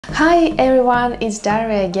Hi everyone, it's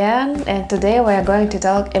Daria again, and today we are going to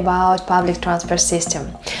talk about public transport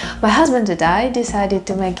system. My husband and I decided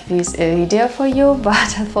to make this video for you,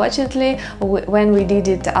 but unfortunately when we did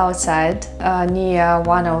it outside near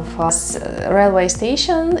one of railway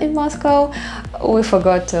stations in Moscow, we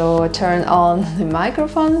forgot to turn on the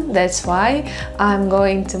microphone. That's why I'm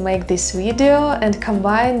going to make this video and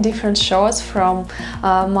combine different shots from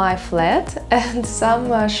my flat and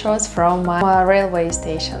some shots from my railway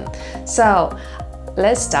station. So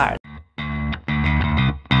let's start.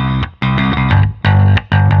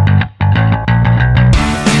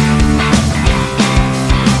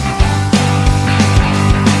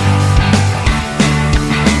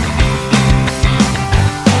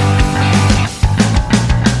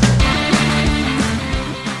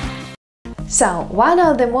 So, one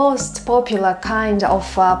of the most popular kind of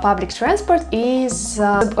public transport is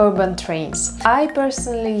suburban trains. I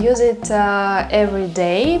personally use it every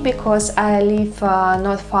day because I live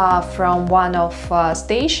not far from one of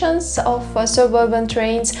stations of suburban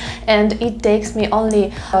trains, and it takes me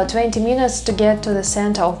only 20 minutes to get to the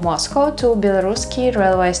center of Moscow, to Belaruski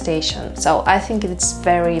railway station. So I think it's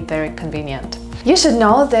very convenient. You should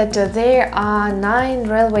know that there are 9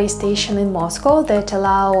 railway stations in Moscow that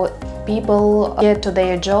allow people get to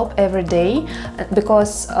their job every day,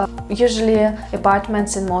 because usually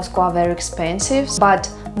apartments in Moscow are very expensive,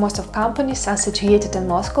 but most of companies are situated in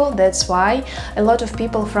Moscow. That's why a lot of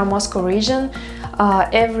people from Moscow region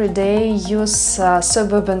every day use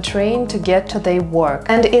suburban train to get to their work.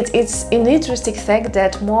 And it's an interesting fact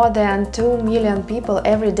that more than 2 million people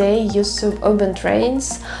every day use suburban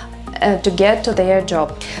trains to get to their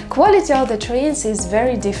job. Quality of the trains is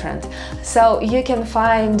very different. So you can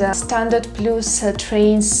find standard plus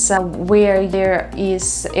trains where there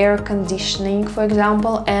is air conditioning, for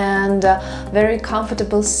example, and very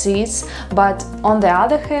comfortable seats. But on the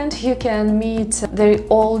other hand, you can meet very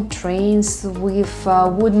old trains with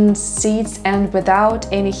wooden seats and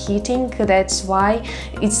without any heating. That's why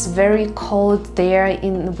it's very cold there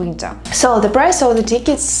in winter. So the price of the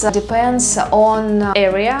tickets depends on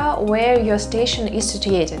area where your station is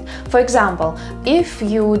situated. For example, if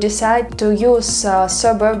you decide to use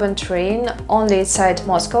suburban train only inside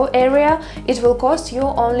Moscow area, it will cost you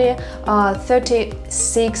only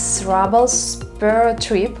 36 rubles per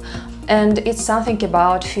trip, and it's something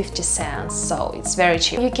about 50 cents, so it's very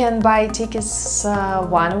cheap. You can buy tickets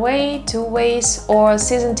one way, 2 ways, or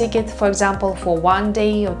season ticket, for example, for 1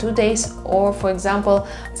 day or 2 days, or for example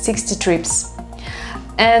 60 trips.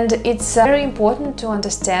 And it's very important to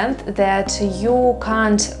understand that you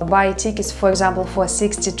can't buy tickets, for example, for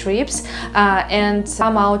 60 trips and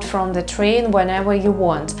come out from the train whenever you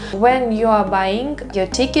want. When you are buying your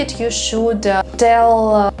ticket, you should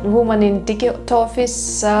tell woman in ticket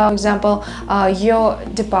office, for example, your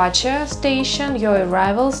departure station, your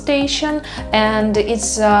arrival station, and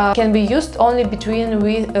it's can be used only between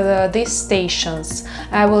these stations.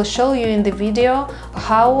 I will show you in the video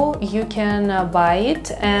how you can buy it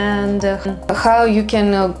and how you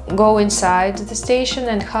can go inside the station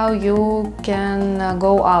and how you can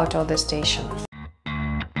go out of the station.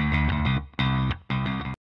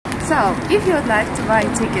 So, if you would like to buy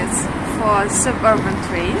tickets for suburban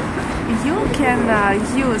train, you can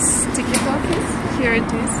use ticket office. Here it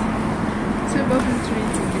is, suburban train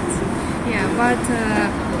tickets. Yeah, but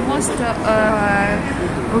most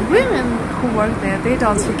women who work there, they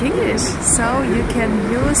don't speak English, so you can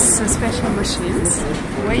use special machines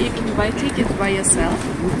where you can buy tickets by yourself.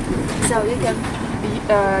 So you can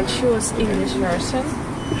choose English version,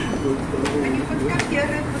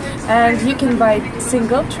 and you can buy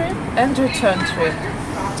single trip and return trip.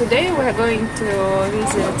 Today we are going to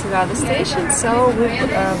visit another station, so we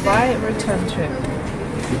buy return trip.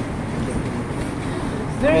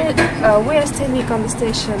 We are standing on the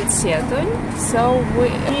station Suburban, so we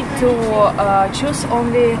need to choose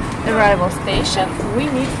only arrival station. We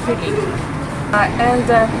need filling,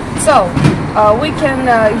 so we can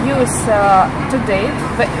use today,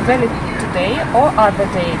 valid today or other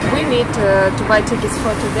day. We need to buy tickets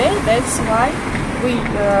for today. That's why we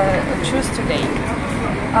choose today.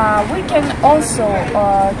 We can also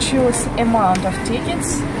choose amount of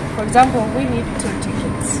tickets. For example, we need 2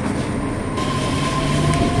 tickets.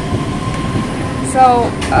 So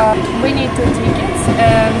we need 2 tickets,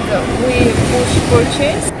 and we push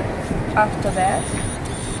purchase. After that,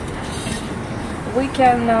 we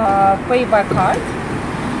can pay by card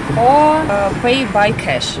or pay by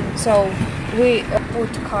cash. So we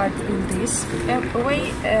put card in this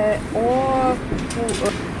way or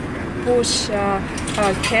push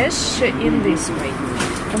cash in this way.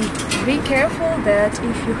 Be careful that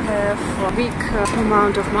if you have a big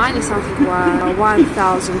amount of money, something like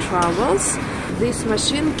 1000 rubles, this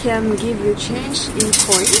machine can give you change in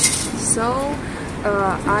coins, so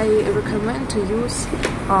I recommend to use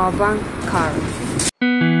a bank card.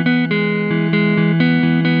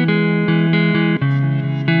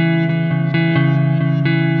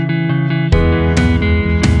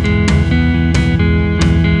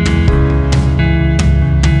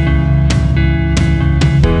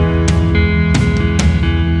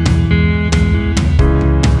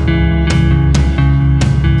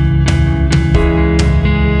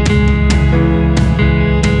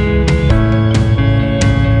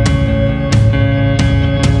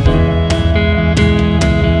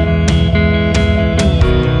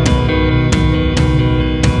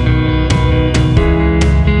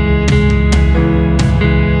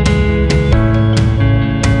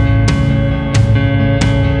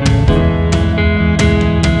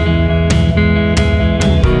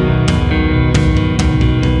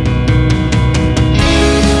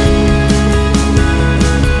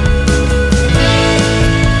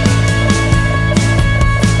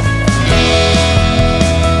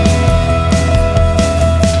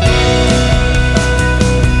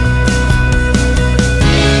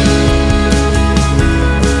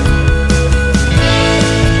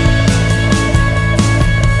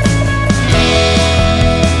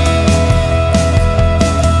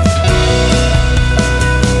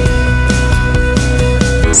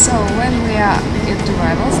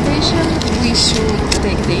 We should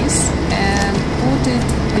take this and put it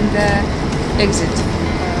in the exit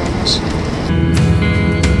machine.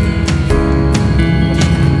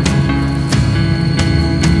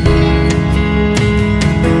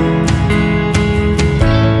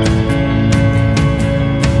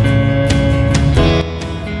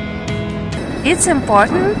 It's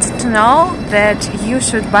important to know that you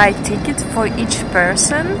should buy tickets for each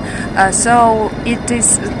person, so it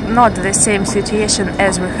is not the same situation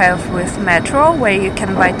as we have with metro, where you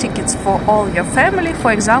can buy tickets for all your family,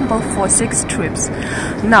 for example, for 6 trips.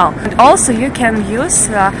 Now, also you can use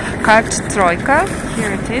card Troika.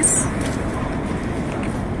 Here it is.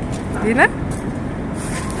 Видно?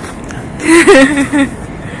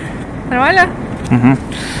 Нормально?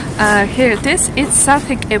 Here it is. It's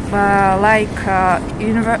something like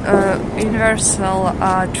universal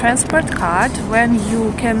transport card, when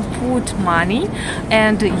you can put money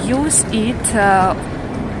and use it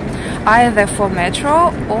either for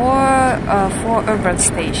metro or for urban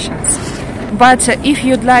stations. But if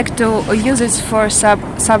you'd like to use it for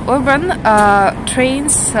suburban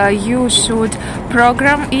trains, you should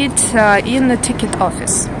program it in the ticket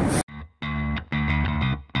office.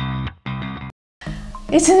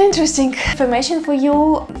 It's an interesting information for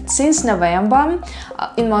you. Since November,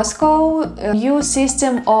 in Moscow, a new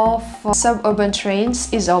system of suburban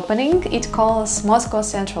trains is opening. It calls Moscow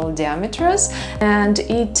Central Diameters, and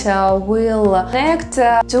it will connect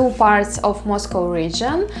 2 parts of Moscow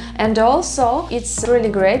region. And also, it's really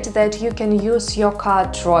great that you can use your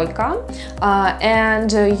card Troika,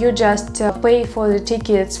 and you just pay for the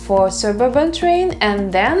tickets for suburban train,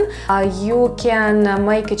 and then you can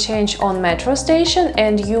make a change on metro station,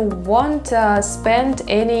 and you won't spend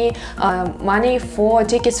any money for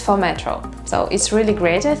tickets for metro. So it's really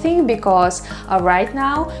great, I think, because right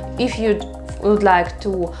now, if you would like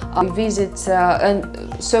to visit a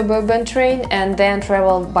suburban train and then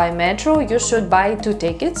travel by metro, you should buy 2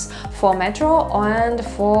 tickets for metro and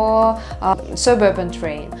for suburban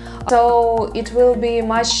train. So it will be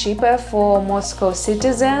much cheaper for Moscow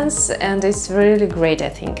citizens, and it's really great, I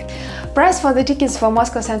think. Price for the tickets for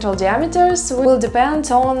Moscow Central Diameters will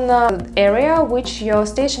depend on the area which your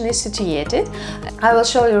station is situated. I will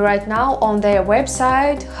show you right now on their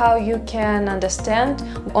website how you can understand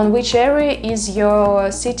on which area is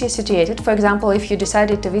your city situated. For example, if you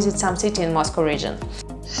decided to visit some city in Moscow region.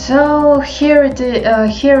 So here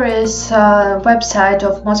is website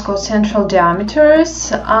of Moscow Central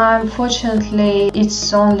Diameters. Unfortunately,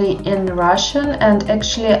 it's only in Russian, and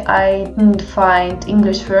actually I didn't find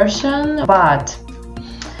English version, but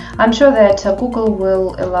I'm sure that Google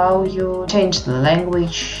will allow you to change the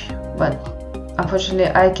language, but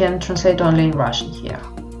unfortunately I can translate only in Russian here.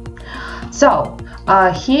 So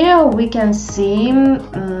here we can see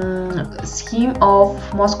scheme of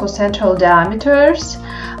Moscow Central Diameters,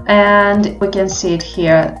 and we can see it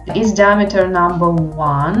here. It's diameter number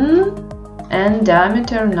 1 and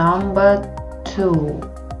diameter number 2,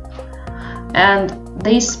 and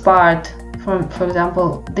this part, from, for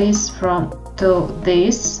example, this from to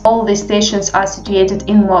this, all the stations are situated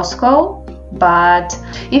in Moscow, But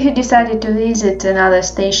if you decided to visit another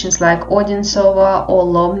stations like Odintsova or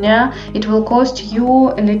Lobnya, it will cost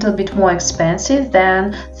you a little bit more expensive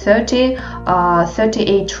than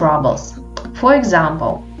 38 rubles. For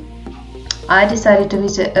example, I decided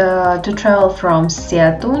to travel from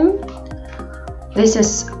Seatun. This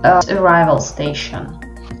is arrival station.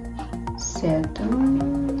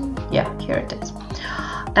 Seatun. Yeah, here it is.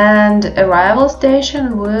 And arrival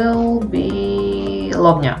station will be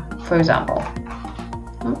Lobnya, for example.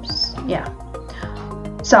 Oops, yeah.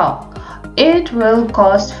 So it will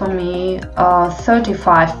cost for me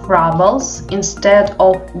 35 rubles instead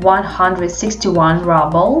of 161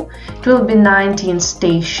 ruble. It will be 19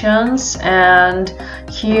 stations, and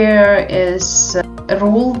here is a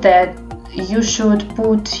rule that you should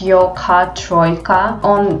put your card troika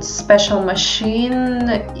on special machine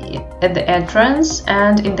at the entrance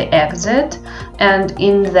and in the exit, and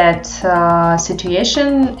in that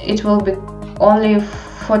situation it will be only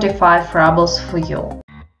 45 rubles for you.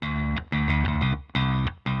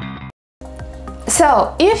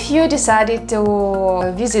 So, if you decided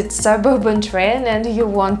to visit Suburban train and you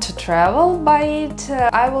want to travel by it,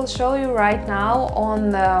 I will show you right now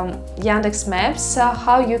on Yandex Maps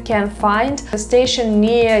how you can find a station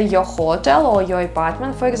near your hotel or your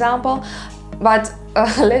apartment, for example. But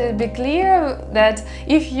let it be clear that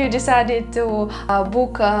if you decided to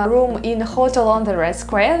book a room in a hotel on the Red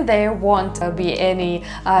Square, there won't be any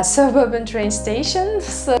suburban train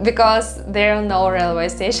stations because there are no railway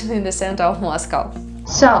station in the center of Moscow.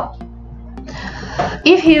 So,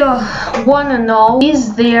 if you want to know,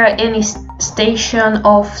 is there any station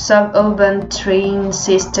of suburban train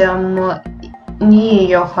system near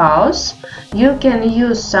your house, you can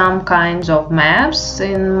use some kinds of maps.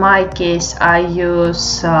 In my case, I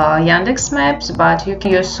use Yandex Maps, but you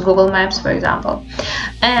can use Google Maps, for example.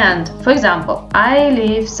 And for example, I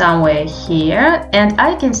live somewhere here, and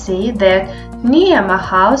I can see that near my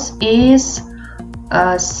house is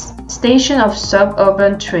a station of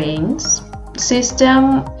suburban trains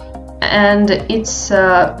system, and it's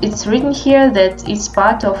written here that it's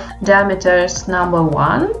part of diameters number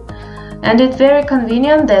 1. And it's very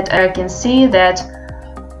convenient that I can see that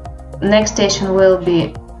next station will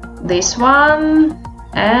be this one,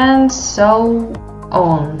 and so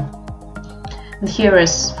on. And here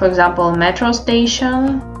is, for example, metro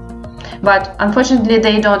station, but unfortunately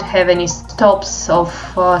they don't have any stops of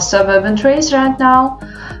suburban trains right now.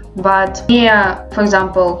 But here, for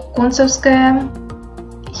example, Kuntsevskaya,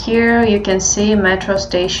 here you can see metro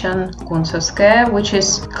station Kuntsevskaya, which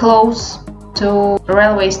is close to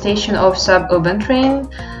railway station of suburban train.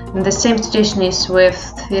 And the same station is with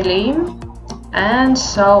Tvilim, and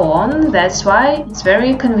so on. That's why it's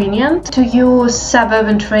very convenient to use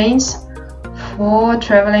suburban trains for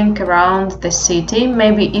traveling around the city.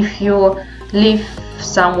 Maybe if you live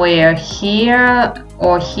somewhere here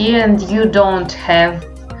or here and you don't have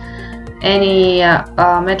any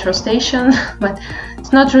metro station, but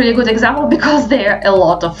it's not really a good example because there are a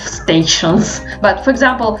lot of stations. But for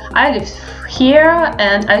example, I live here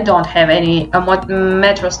and I don't have any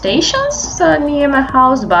metro stations near my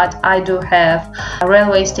house, but I do have a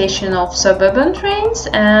railway station of suburban trains,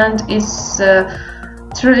 and it's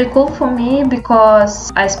really cool for me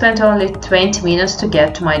because I spent only 20 minutes to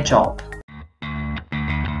get to my job.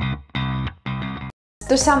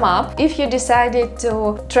 To sum up, if you decided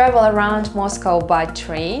to travel around Moscow by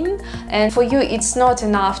train and for you it's not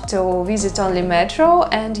enough to visit only metro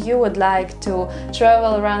and you would like to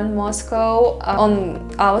travel around Moscow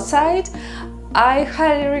on outside, I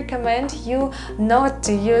highly recommend you not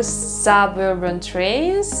to use suburban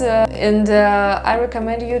trains, and I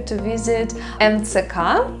recommend you to visit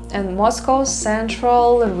MCK and Moscow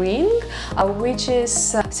Central Ring, which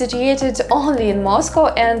is situated only in Moscow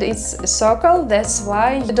and it's a circle. That's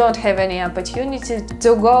why you don't have any opportunity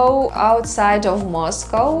to go outside of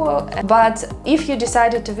Moscow. But if you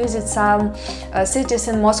decided to visit some cities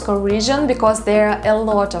in Moscow region, because there are a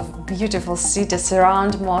lot of beautiful cities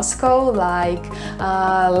around Moscow, like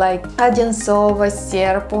Odintsova,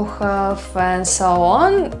 Serpukhov, and so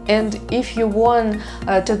on. And if you want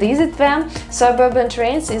to visit them, suburban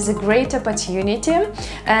trains is a great opportunity.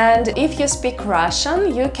 And if you speak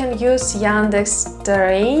Russian, you can use Yandex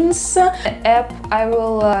Trains app. I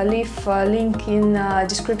will leave a link in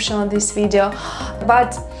description of this video.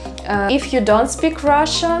 But if you don't speak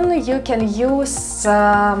Russian, you can use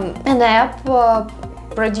an app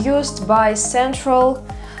produced by Central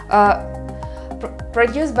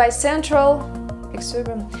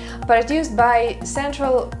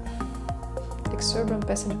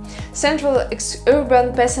Central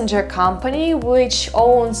Urban Passenger Company, which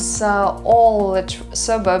owns all the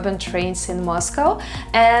suburban trains in Moscow,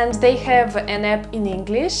 and they have an app in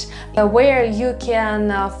English where you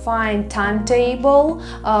can find timetable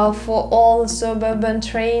for all suburban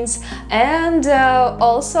trains, and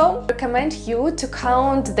also recommend you to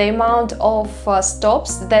count the amount of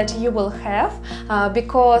stops that you will have,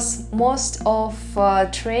 because most of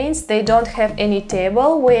trains, they don't have any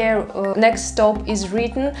table where next stop is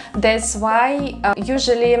written. That's why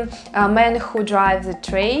usually a man who drives the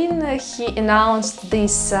train, he announced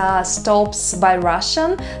these stops by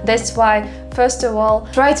Russian. That's why, first of all,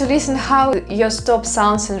 try to listen how your stop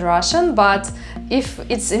sounds in Russian, but if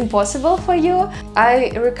it's impossible for you,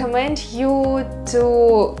 I recommend you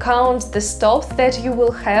to count the stops that you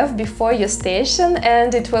will have before your station,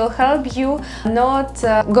 and it will help you not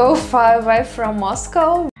go far away from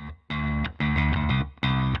Moscow.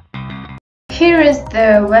 Here is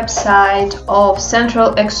the website of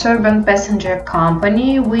Central Urban Passenger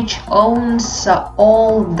Company, which owns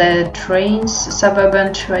all the trains,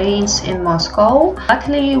 suburban trains in Moscow.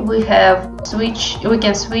 Luckily, we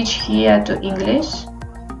can switch here to English,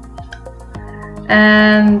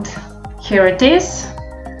 and here it is.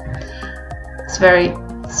 It's very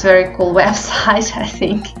cool website, I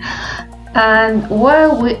think. And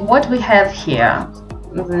what we have here: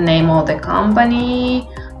 the name of the company,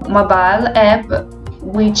 mobile app,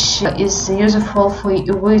 which is useful for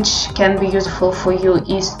you, which can be useful for you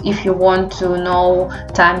is if you want to know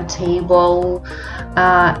timetable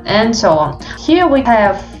and so on. Here we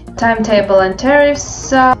have timetable and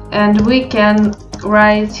tariffs, and we can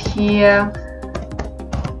write here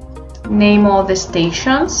name of the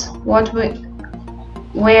stations,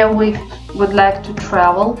 where we would like to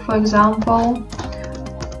travel, for example.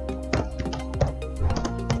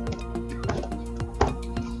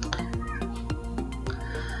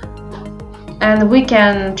 And we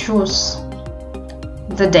can choose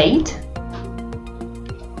the date.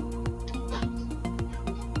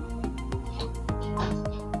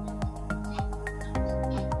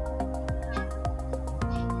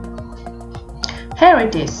 Here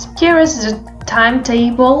it is. Here is the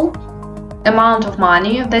timetable, amount of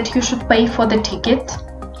money that you should pay for the ticket.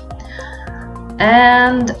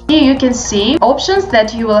 And here you can see options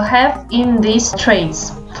that you will have in these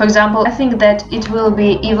trains. For example, I think that it will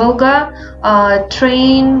be Ivolga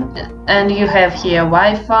train, and you have here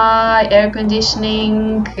Wi-Fi, air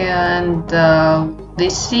conditioning, and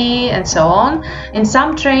DC, and so on. In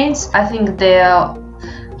some trains, I think the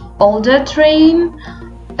older train,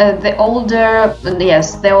 the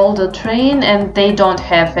older train, and they don't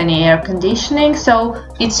have any air conditioning. So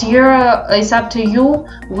it's up to you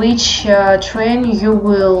which train you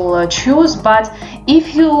will choose. But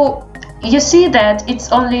if you see that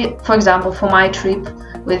it's only, for example, for my trip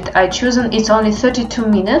with I chosen, it's only 32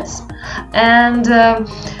 minutes, and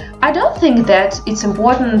I don't think that it's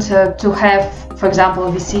important to have, for example,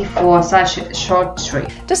 VC for such a short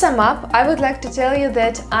trip. To sum up, I would like to tell you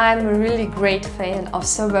that I'm a really great fan of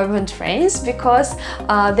suburban trains, because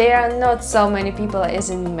there are not so many people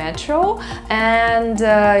as in metro, and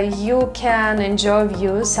you can enjoy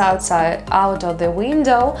views out of the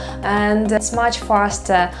window, and it's much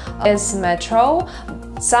faster as metro.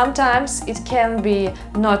 Sometimes it can be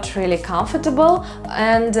not really comfortable,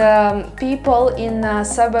 and people in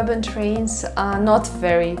suburban trains are not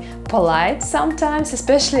very polite sometimes,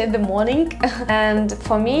 especially in the morning. And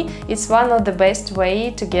for me, it's one of the best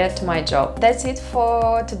way to get to my job. That's it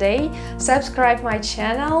for today. Subscribe my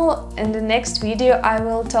channel. In the next video I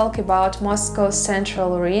will talk about Moscow's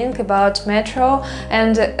Central Ring, about metro,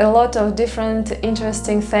 and a lot of different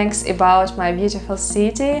interesting things about my beautiful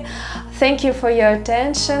city. Thank you for your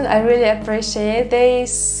attention. I really appreciate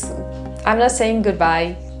this. I'm not saying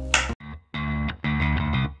goodbye.